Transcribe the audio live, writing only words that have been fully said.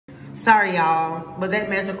Sorry, y'all, but that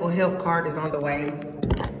magical help card is on the way.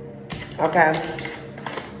 Okay.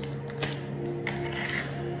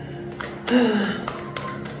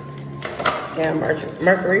 Yeah,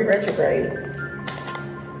 Mercury retrograde.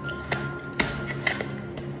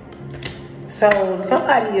 So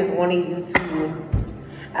somebody is wanting you to,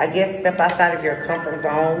 I guess, step outside of your comfort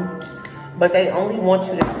zone, but they only want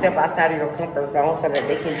you to step outside of your comfort zone so that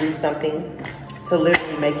they can do something to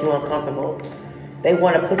literally make you uncomfortable. They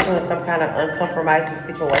want to put you in some kind of uncompromising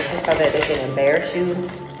situation so that they can embarrass you,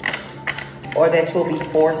 or that you'll be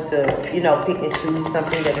forced to, you know, pick and choose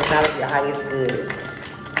something that is not of your highest good.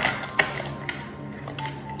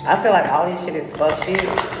 I feel like all this shit is fuck shit.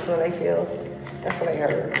 That's what they feel. That's what I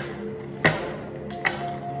heard.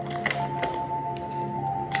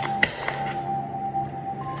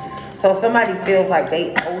 So somebody feels like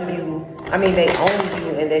they owe you, they own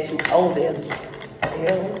you and that you owe them. What the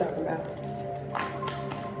hell are we talking about?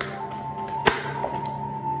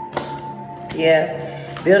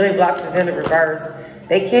 Yeah, building blocks is in the reverse.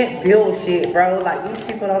 They can't build shit, bro. Like, these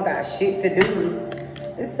people don't got shit to do.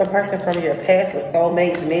 This is a person from your past with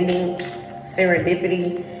soulmates, mending,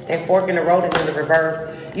 serendipity, and fork in the road is in the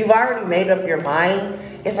reverse. You've already made up your mind.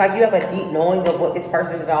 It's like you have a deep knowing of what this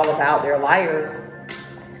person is all about. They're liars.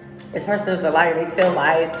 This person is a liar. They tell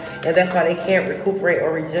lies, and that's why they can't recuperate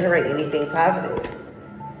or regenerate anything positive.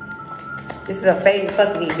 This is a faded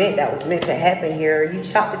fucking event that was meant to happen here. You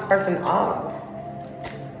chop this person off.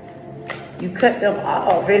 You cut them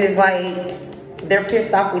off. And it's like they're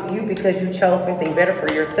pissed off with you because you chose something better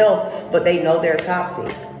for yourself, but they know they're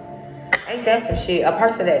toxic. Ain't that some shit? A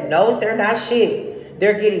person that knows they're not shit,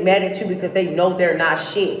 they're getting mad at you because they know they're not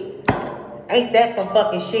shit. Ain't that some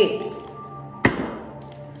fucking shit?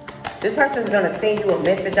 This person's gonna send you a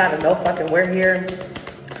message out of no fucking where here,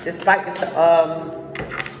 despite the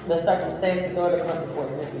circumstances or the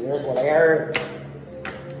consequences. Here's what I heard.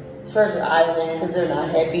 Treasure Island, because they're not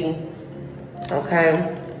happy.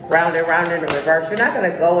 Okay? Round and round in the reverse. You're not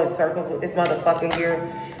gonna go in circles with this motherfucker here.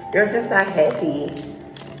 You're just not happy.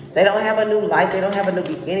 They don't have a new life. They don't have a new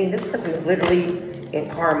beginning. This person is literally in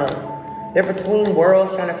karma. They're between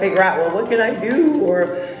worlds trying to figure out, well, what can I do?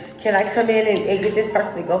 Or can I come in and get this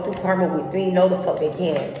person to go through karma with me? No, the fuck they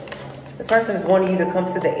can't. This person is wanting you to come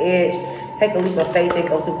to the edge, take a leap of faith and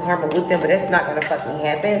go through karma with them, but that's not gonna fucking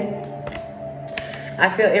happen. I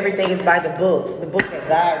feel everything is by the book that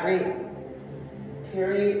God read.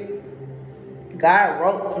 Period. God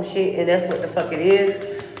wrote some shit, and that's what the fuck it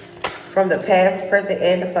is. From the past, present,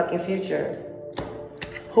 and the fucking future.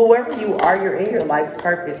 Whoever you are, you're in your life's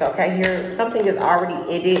purpose, okay? Here, something is already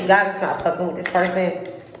ended. God is not fucking with this person.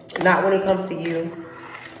 Not when it comes to you.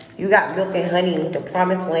 You got milk and honey. The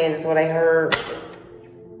promised land is what I heard.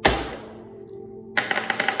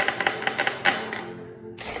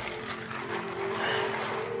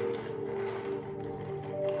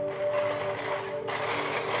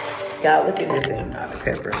 Y'all, look at this damn Dr.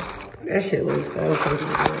 Pepper. That shit looks so something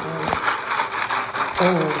good.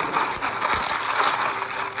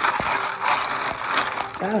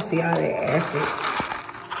 Y'all see all that acid?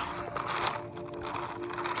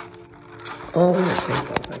 Oh, that tastes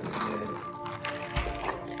so fucking good.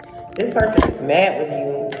 This person is mad with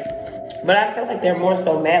you, but I feel like they're more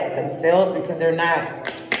so mad with themselves because they're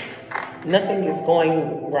not, nothing is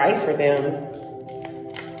going right for them.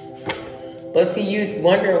 But see, you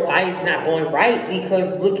wonder why it's not going right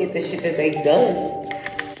because look at the shit that they've done.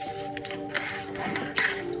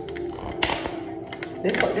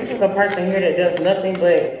 This is a person here that does nothing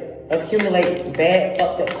but accumulate bad,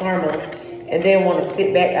 fucked up karma and then want to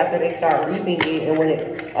sit back after they start reaping it, and when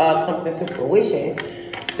it comes into fruition,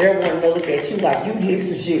 they're wanting to look at you like you did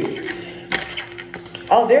some shit.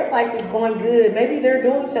 Oh, their life is going good. Maybe they're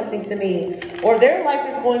doing something to me. Or their life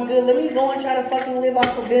is going good. Let me go and try to fucking live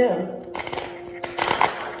off of them.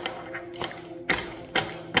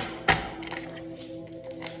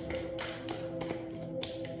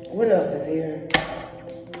 What else is here?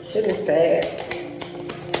 Shit is sad.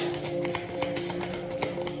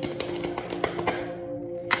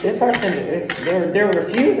 This person is, they're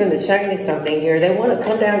refusing to change something here. They want to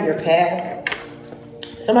come down your path.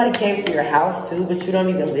 Somebody came to your house too, but you don't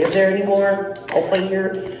even live there anymore. Okay,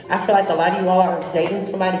 here. I feel like a lot of you all are dating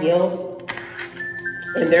somebody else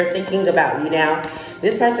and they're thinking about you now.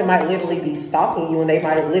 This person might literally be stalking you and they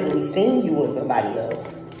might have literally seen you with somebody else.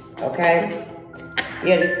 Okay?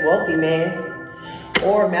 Yeah, this wealthy man.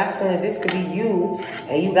 Or masculine, this could be you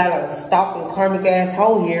and you got a stalking karmic ass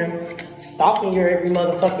hoe here. Stalking your every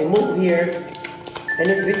motherfucking move here. And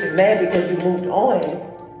this bitch is mad because you moved on.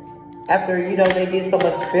 After, you know, they did so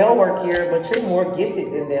much spell work here, but you're more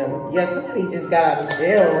gifted than them. Yeah, somebody just got out of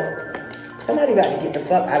jail. Somebody about to get the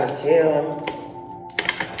fuck out of jail.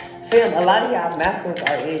 Fam, a lot of y'all masculines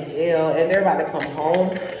are in jail and they're about to come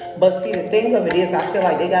home. But see, the thing of it is, I feel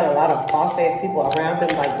like they got a lot of false-ass people around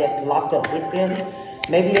them, like, that's locked up with them.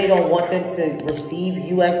 Maybe they don't want them to receive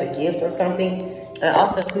you as a gift or something. And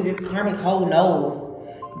also, too, this karmic hoe knows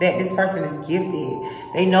that this person is gifted.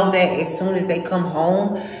 They know that as soon as they come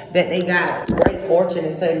home, that they got great fortune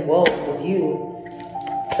and sudden wealth with you.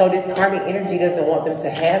 So this karmic energy doesn't want them to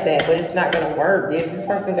have that, but it's not gonna work. This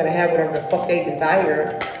person's gonna have whatever the fuck they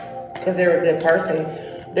desire because they're a good person.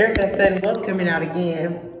 There's that sudden wealth coming out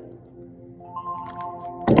again.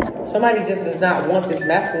 Somebody just does not want this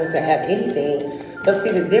masculine to have anything. But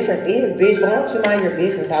see, the difference is, bitch, why don't you mind your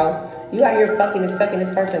business, hoe? You out here fucking and sucking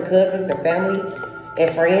this person's cousins and family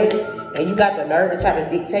and friends, and you got the nerve to try to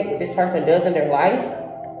dictate what this person does in their life?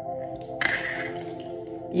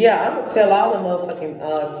 Yeah, I'm gonna tell all the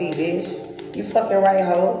motherfucking tea, bitch. You fucking right,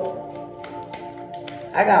 hoe.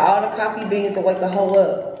 I got all the coffee beans to wake a hoe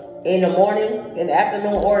up. In the morning, in the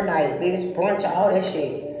afternoon, or night, bitch. Brunch, all that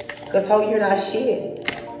shit. Cause, hoe, you're not shit.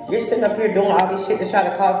 You're sitting up here doing all this shit to try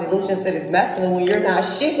to cause illusions to this masculine when you're not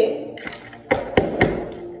shit.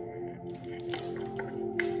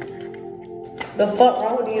 The fuck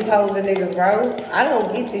wrong with these hoes and niggas, bro? I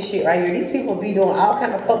don't get this shit right here. These people be doing all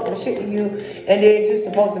kind of fucked up shit to you, and then you're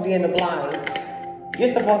supposed to be in the blind.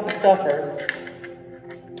 You're supposed to suffer.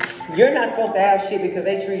 You're not supposed to have shit because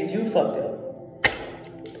they treated you fucked up.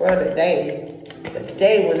 Bro, the day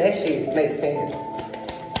when that shit makes sense.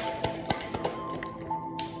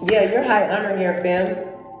 Yeah, you're high honor here, fam.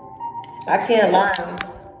 I can't lie.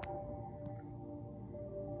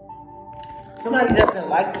 Somebody doesn't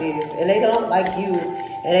like this, and they don't like you,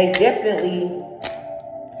 and they definitely,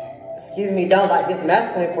 excuse me, don't like this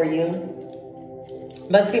masculine for you.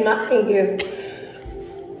 But see, my thing is,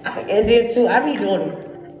 and then too, I be doing,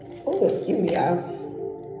 oh, excuse me, I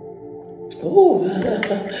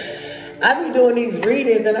be doing these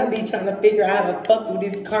readings, and I be trying to figure out how the fuck do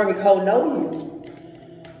this karmic hoe know you.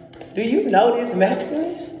 Do you know this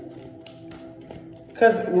masculine?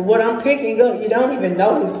 Because what I'm picking up, you don't even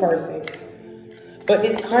know this person. But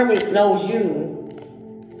this karmic knows you.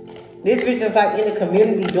 This bitch is like in the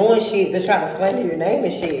community doing shit to try to slander your name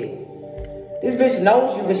and shit. This bitch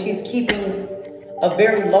knows you, but she's keeping a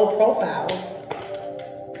very low profile.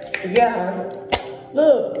 Yeah.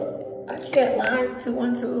 Look, I can't lie,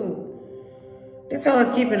 212. This hoe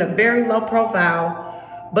is keeping a very low profile.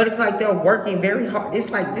 But it's like they're working very hard. It's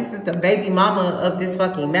like this is the baby mama of this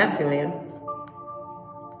fucking masculine.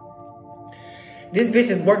 This bitch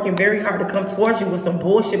is working very hard to come towards you with some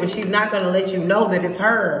bullshit, but she's not going to let you know that it's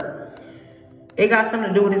her. It got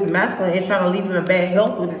something to do with this masculine and trying to leave you in bad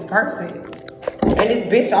health with this person. And this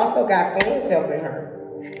bitch also got fans helping her.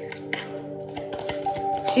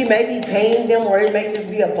 She may be paying them, or it may just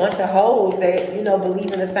be a bunch of hoes that, you know,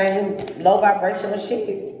 believe in the same low vibrational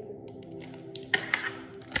shit.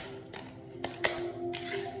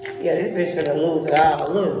 Yeah, this bitch finna lose it all.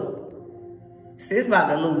 Look. Sis about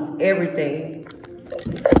to lose everything.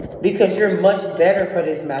 Because you're much better for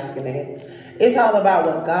this masculine. It's all about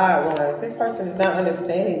what God wants. This person is not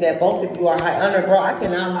understanding that both of you are high honor. Bro, I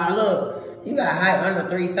cannot lie. Look, you got high honor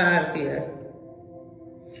 3 times here.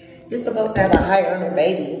 You're supposed to have a high honor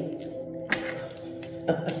baby.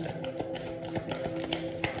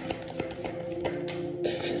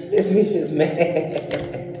 This bitch is mad.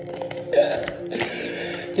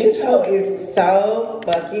 This hoe is so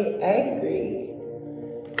fucking angry.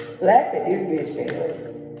 Laugh at this bitch, man.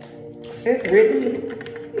 Sis really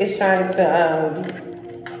is trying to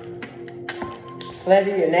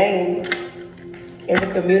slander your name in the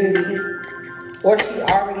community. Or she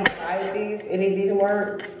already tried these and it didn't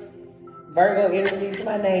work. Virgo energies,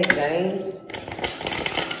 my name James.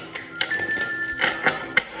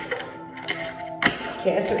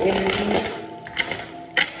 Cancer energy.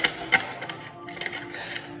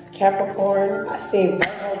 Capricorn. I seen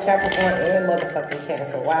Virgo, Capricorn, and motherfucking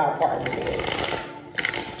Cancer. Wow, part of it.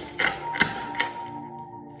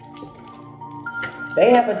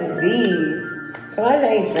 They have a disease. Somebody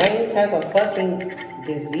named James has a fucking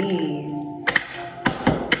disease.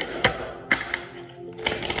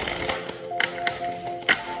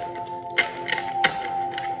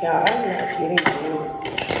 Y'all, I'm not getting this.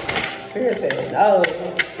 Spirit says, no,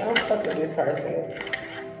 don't fuck with this person.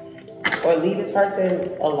 Or leave this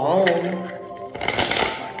person alone.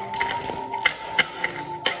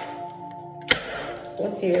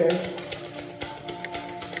 What's here?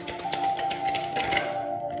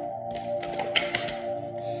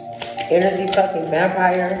 Energy fucking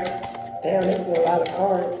vampire. Damn, this is a lot of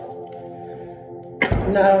cards.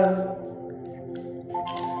 No.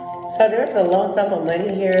 So there's a lump sum of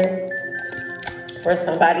money here for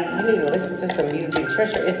somebody. You need to listen to some music,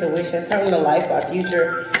 trust your intuition, turn the lights by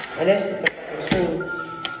Future, and that's just the fucking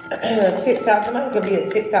truth. TikTok, somebody could be a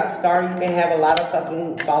TikTok star. You can have a lot of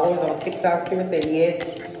fucking followers on TikTok. Spirit said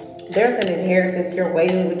yes. There's an inheritance here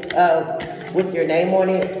waiting with your name on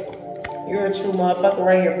it. You're a true motherfucker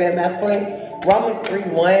right here, fat masculine. Romans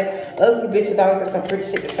 3:1. Ugly bitches always have some pretty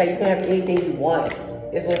shit to say. You can have anything you want.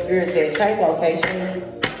 Is what Spirit said. Change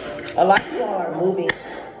locations. A lot of y'all are moving.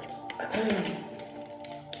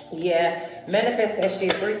 Yeah. Manifest that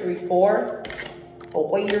shit. 334. A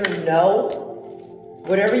waiter, no.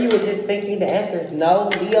 Whatever you were just thinking, the answer is no.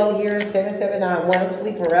 Leo here, 7791.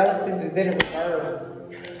 Sleep paralysis is in reverse.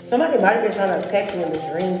 Somebody might have been trying to attack you in the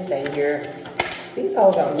dream state here. These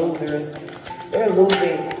hoes are losers. They're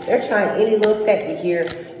losing. They're trying any little tactic here.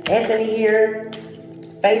 Anthony here.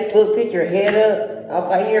 Facebook, pick your head up.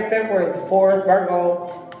 Okay, here, February the 4th,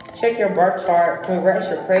 Virgo. Check your birth chart. Congrats,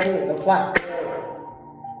 you're pregnant. The plot.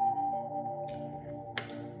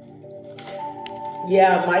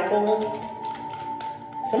 Yeah, Michael.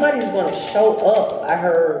 Somebody's gonna show up. I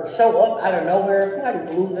heard show up out of nowhere.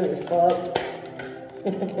 Somebody's losing his fuck.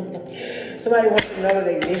 Somebody wants to know that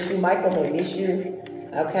they miss you. Michael may miss you.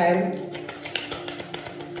 Okay.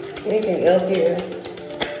 Anything else here?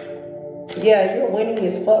 Yeah, you're winning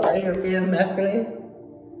as fuck right here, feel masculine.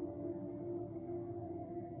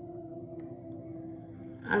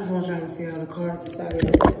 I just want y'all to see all the cards inside of it.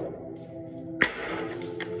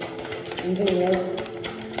 Anything else?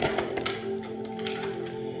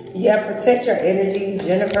 Yeah, protect your energy,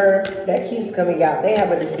 Jennifer. That keeps coming out. They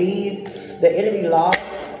have a disease. The enemy lost.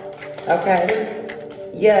 Okay.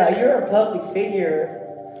 Yeah, you're a public figure.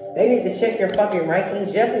 They need to check your fucking ranking.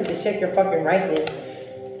 Jeff needs to check your fucking ranking.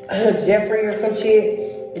 Jeffrey or some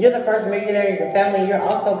shit. You're the first millionaire in your family. You're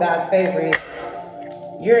also God's favorite.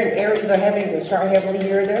 You're in Aries or having the chart heavily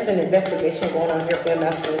here. There's an investigation going on here for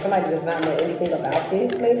masculine. Somebody does not know anything about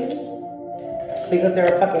this, maybe. Because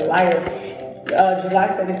they're a fucking liar. July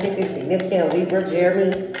 17th is significant. Libra,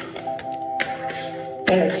 Jeremy.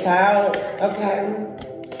 And a child. Okay.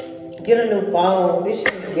 Get a new phone. This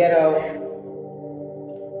shit is ghetto.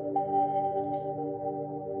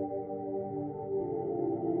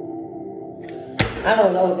 I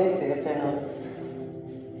don't know what this is, fam.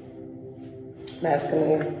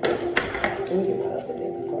 Masculine. Let me get my other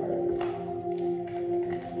nigga card.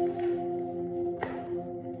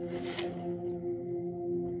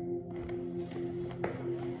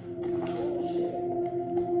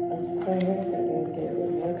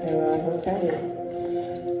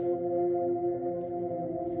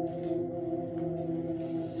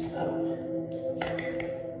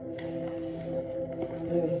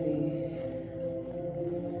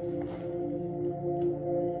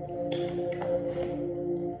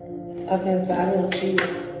 Okay, so I don't see the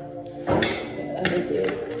other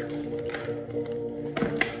deck.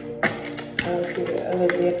 I don't see the other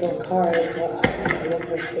deck of cards, so I just look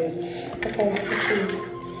for this. Okay, let's see.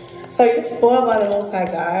 So you're spoiled by the Most High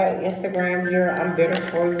God. Instagram here, I'm better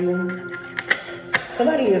for you.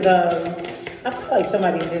 Somebody is, I feel like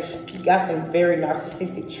somebody just got some very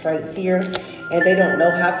narcissistic traits here, and they don't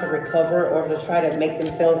know how to recover or to try to make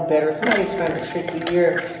themselves better. Somebody's trying to trick you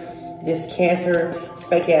here. This Cancer,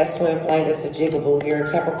 fake ass twin flame, that's a jiggable here.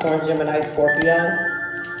 Capricorn, Gemini, Scorpio,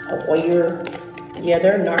 a warrior. Yeah,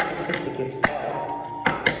 they're narcissistic as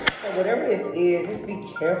fuck. So whatever this is, just be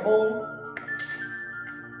careful.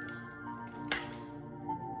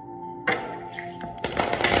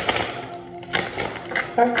 This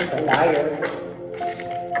person's a liar.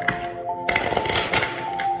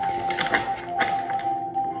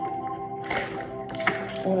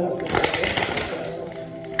 What else is there?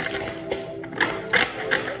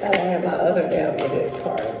 I have my other damn index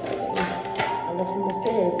card. I look from the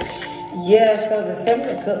stairs. Yeah, so the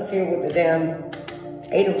 7 of Cups here with the damn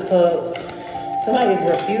 8 of Cups. Somebody's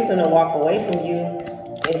refusing to walk away from you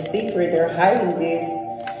in secret. They're hiding this.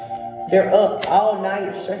 They're up all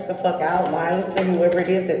night, stressed the fuck out, lying to whoever it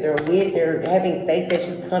is that they're with. They're having faith that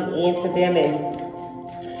you come into them and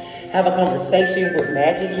have a conversation with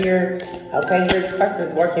magic here. Okay, here this person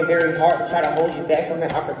is working very hard to try to hold you back from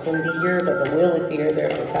an opportunity here, but the will is here.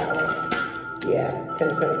 There's the Tower. Yeah, 10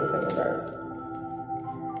 of Pentacles in reverse.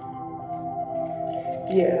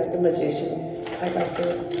 Yeah, the Magician. Like I said,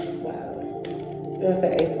 wow. There's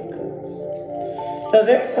the Ace of Cups. So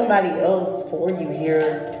there's somebody else for you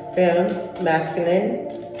here, femme, masculine.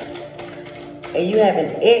 And you have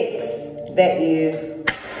an ex that is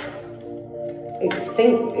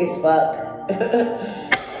extinct as fuck.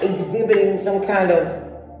 Exhibiting some kind of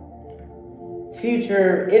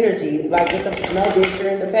future energy. Like, get the, no, bitch, you're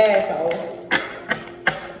in the past, ho.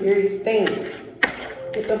 You already stinks.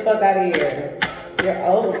 Get the fuck out of here. You're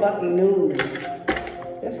old fucking news.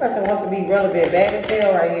 This person wants to be relevant, bad as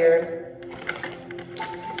hell right here.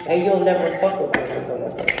 And you'll never fuck with them. So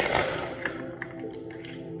what's up?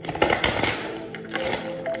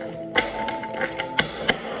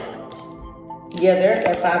 Yeah, there's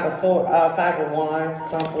that five of wands,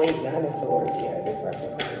 conflict, nine of swords. Yeah, this person.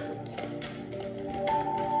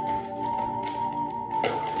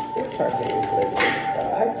 This person is living.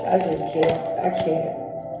 I just can't. I can't.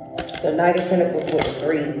 The Knight of Pentacles with the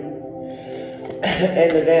 3.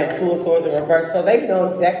 And the damn Two of Swords in reverse. So they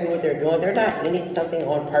know exactly what they're doing. They're not ending something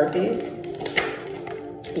on purpose.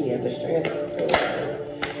 Yeah, the Strength.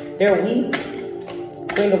 They're weak.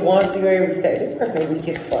 Queen of Wands, you already said. This person is weak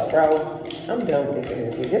as fuck, bro. I'm done with this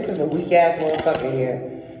energy. This is a weak ass motherfucker here.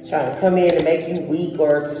 Trying to come in and make you weak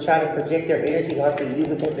or to try to project their energy onto you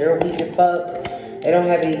because they're weak as fuck. They don't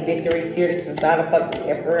have any victories here. This is not a fucking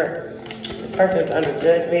emperor. This person is under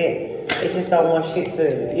judgment. They just don't want shit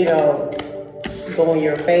to, you know, go in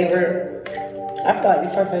your favor. I feel like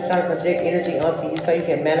this person is trying to project energy onto you so you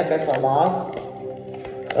can manifest a loss.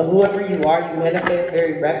 Or whoever you are, you manifest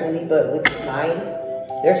very rapidly, but with your mind.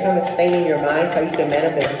 They're trying to stay in your mind so you can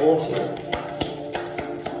manifest bullshit.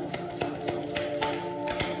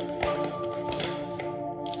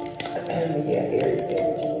 Yeah, Aries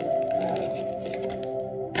energy.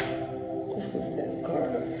 This is that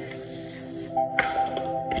card.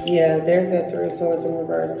 Yeah, there's that Three of Swords in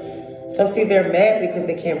reverse. So see, they're mad because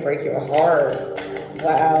they can't break your heart.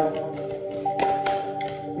 Wow.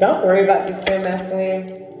 Don't worry about this femme masculine.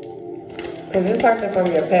 Because this person from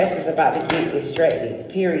your past is about to get distracted,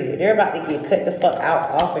 period. They're about to get cut the fuck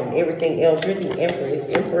out off and everything else. You're the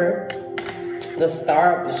emperor, the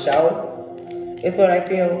star of the show. It's what I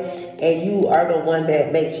feel. And you are the one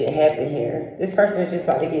that makes shit happen here. This person is just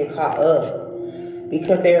about to get caught up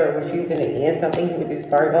because they're refusing to end something with this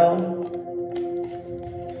Virgo.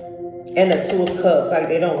 And the Two of Cups, like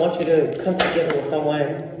they don't want you to come together with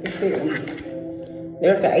someone. This shit weak.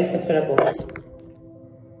 There's the Ace of Pentacles.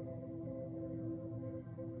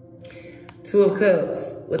 Two of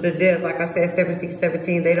Cups with the Death. Like I said,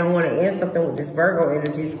 1717. They don't want to end something with this Virgo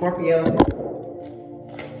energy, Scorpio.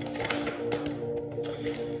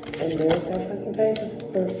 And there's that fucking Page of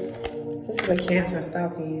Swords. This is a Cancer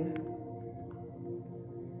stalking you.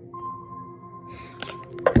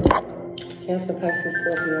 Cancer, Pisces,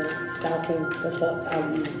 Scorpio, stalking the fuck out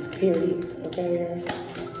of you, period. Okay?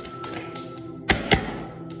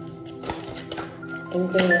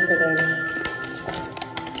 Anything else today?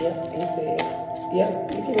 Yep, he said. Yep,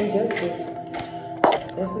 you can do justice.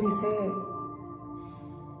 That's what he said.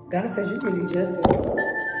 God says you can do justice.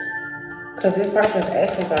 Because this person's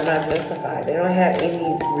actions are not justified. They don't have any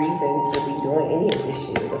reason to be doing any of this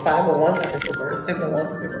shit. The 5 of Wands is in reverse, 7 of Wands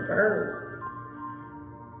is in reverse.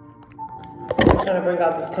 They're trying to bring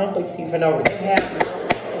out this conflict to you for no reason. They have no reason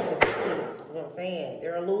to do this. That's what I'm saying.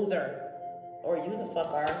 They're a loser. Or you the fuck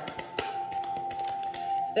are.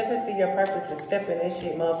 Step into your purpose and step in that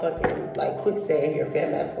shit, motherfucking, like quicksand here,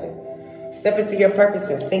 femme masculine. Step into your purpose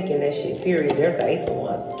and sink in that shit, period. There's the Ace of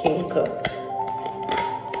Wands, King of Cups.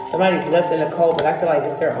 Somebody's left in the cold, but I feel like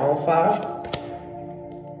it's their own fault.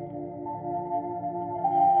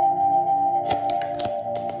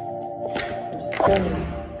 I'm just telling you.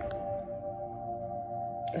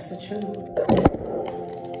 It's the truth.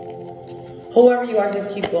 Whoever you are, just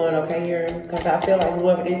keep going, okay, here? Because I feel like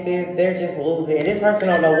whoever this is, they're just losing. This person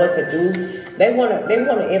don't know what to do. They wanna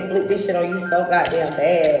inflict this shit on you so goddamn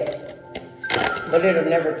bad. But it'll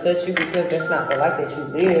never touch you because that's not the life that you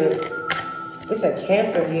live. It's a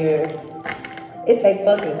Cancer here. It's a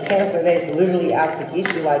fucking Cancer that's literally out to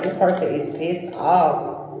get you. Like, this person is pissed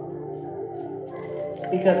off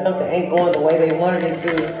because something ain't going the way they wanted it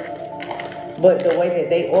to. But the way that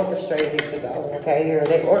they orchestrated it to go, okay, here,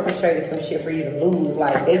 they orchestrated some shit for you to lose.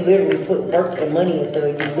 Like, they literally put work and money into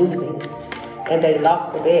you losing. And they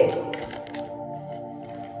lost the bet.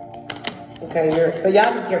 Okay, here. So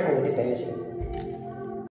y'all be careful with this energy.